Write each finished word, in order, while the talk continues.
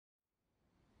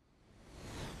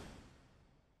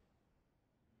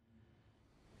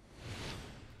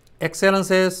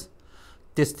Excellencies,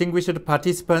 distinguished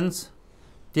participants,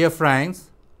 dear friends,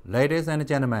 ladies and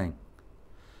gentlemen,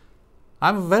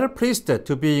 I'm very pleased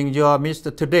to be in your midst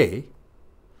today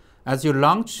as you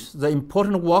launch the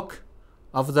important work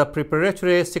of the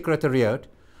Preparatory Secretariat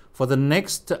for the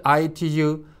next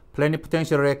ITU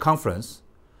Plenipotentiary Conference,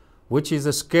 which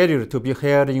is scheduled to be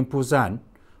held in Busan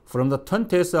from the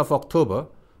 20th of October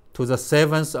to the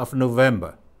 7th of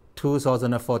November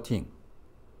 2014.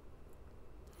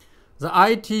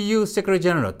 The ITU Secretary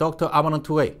General, Dr.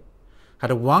 Houlin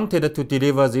had wanted to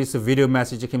deliver this video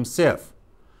message himself,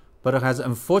 but has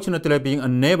unfortunately been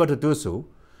unable to do so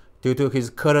due to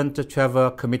his current travel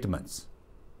commitments.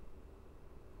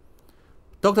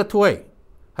 Dr. Houlin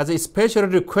has especially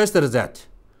requested that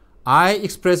I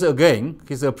express again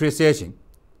his appreciation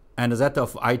and that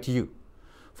of ITU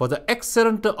for the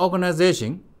excellent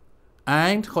organization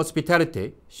and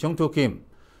hospitality shown to him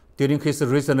during his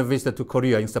recent visit to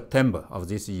Korea in September of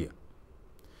this year.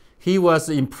 He was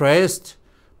impressed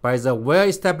by the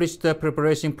well-established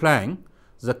preparation plan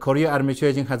the Korea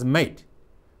administration has made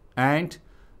and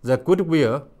the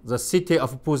goodwill the city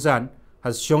of Busan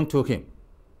has shown to him.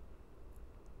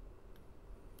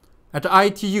 At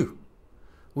ITU,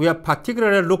 we are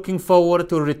particularly looking forward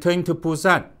to returning to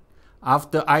Busan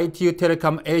after ITU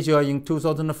Telecom Asia in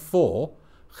 2004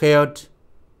 held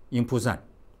in Busan.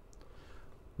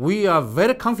 We are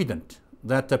very confident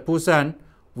that Busan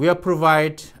will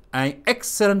provide an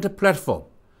excellent platform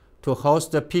to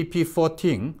host the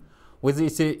PP-14 with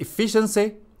its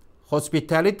efficiency,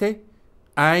 hospitality,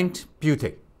 and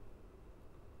beauty.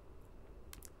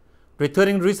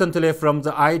 Returning recently from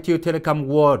the ITU Telecom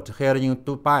World here in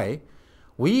Dubai,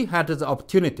 we had the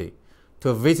opportunity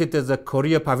to visit the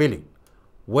Korea Pavilion,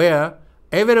 where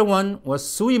everyone was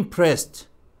so impressed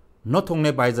not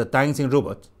only by the dancing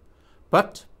robot,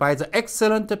 but by the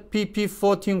excellent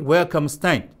PP-14 welcome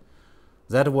stand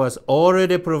that was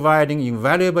already providing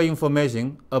invaluable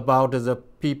information about the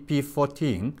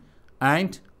PP-14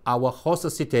 and our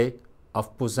host city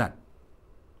of Busan.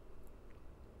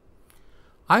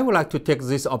 I would like to take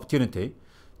this opportunity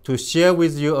to share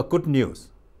with you a good news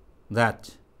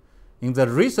that in the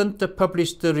recent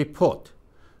published report,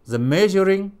 the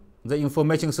Measuring the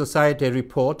Information Society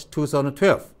Report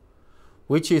 2012,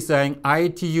 which is an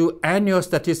ITU annual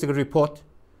statistical report,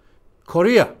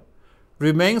 Korea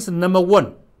remains number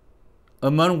 1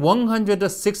 among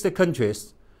 160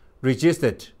 countries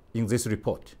registered in this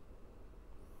report.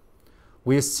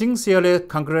 We sincerely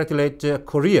congratulate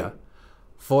Korea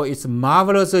for its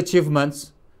marvelous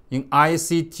achievements in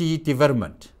ICT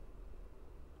development.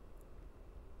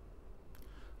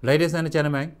 Ladies and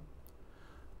gentlemen,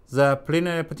 the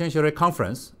Plenipotentiary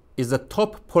Conference is the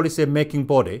top policy-making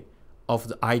body of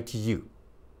the ITU.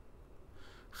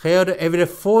 Held every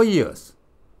 4 years,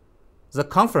 the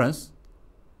conference,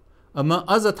 among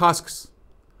other tasks,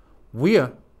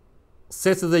 will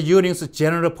set the union's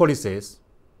general policies,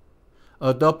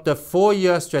 adopt a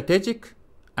 4-year strategic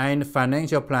and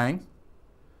financial plan,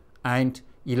 and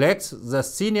elect the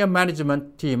senior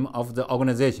management team of the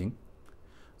organization,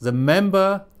 the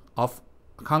member of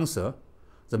council,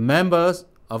 the members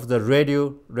of the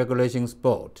Radio Regulations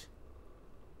Board.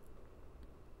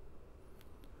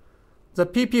 The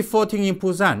PP-14 in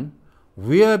Busan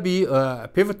will be a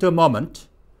pivotal moment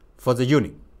for the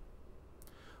Union.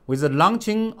 With the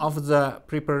launching of the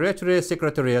Preparatory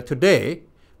Secretariat today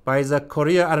by the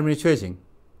Korea administration,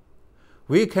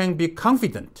 we can be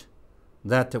confident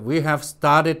that we have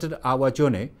started our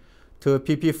journey to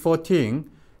PP-14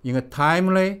 in a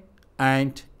timely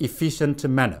and efficient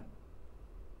manner.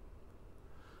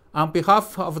 On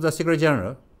behalf of the Secretary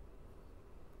General,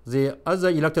 the other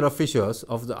elected officials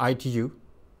of the ITU,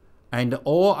 and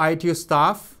all ITU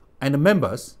staff and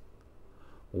members,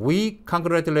 we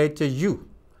congratulate you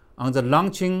on the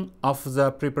launching of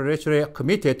the Preparatory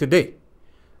Committee today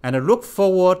and look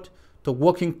forward to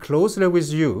working closely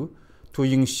with you to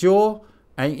ensure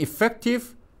an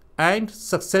effective and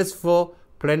successful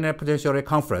Plenipotentiary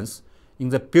Conference in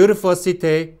the beautiful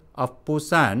city of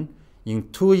Busan in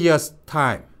 2 years'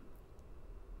 time.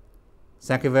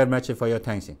 Thank you very much for your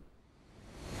attention.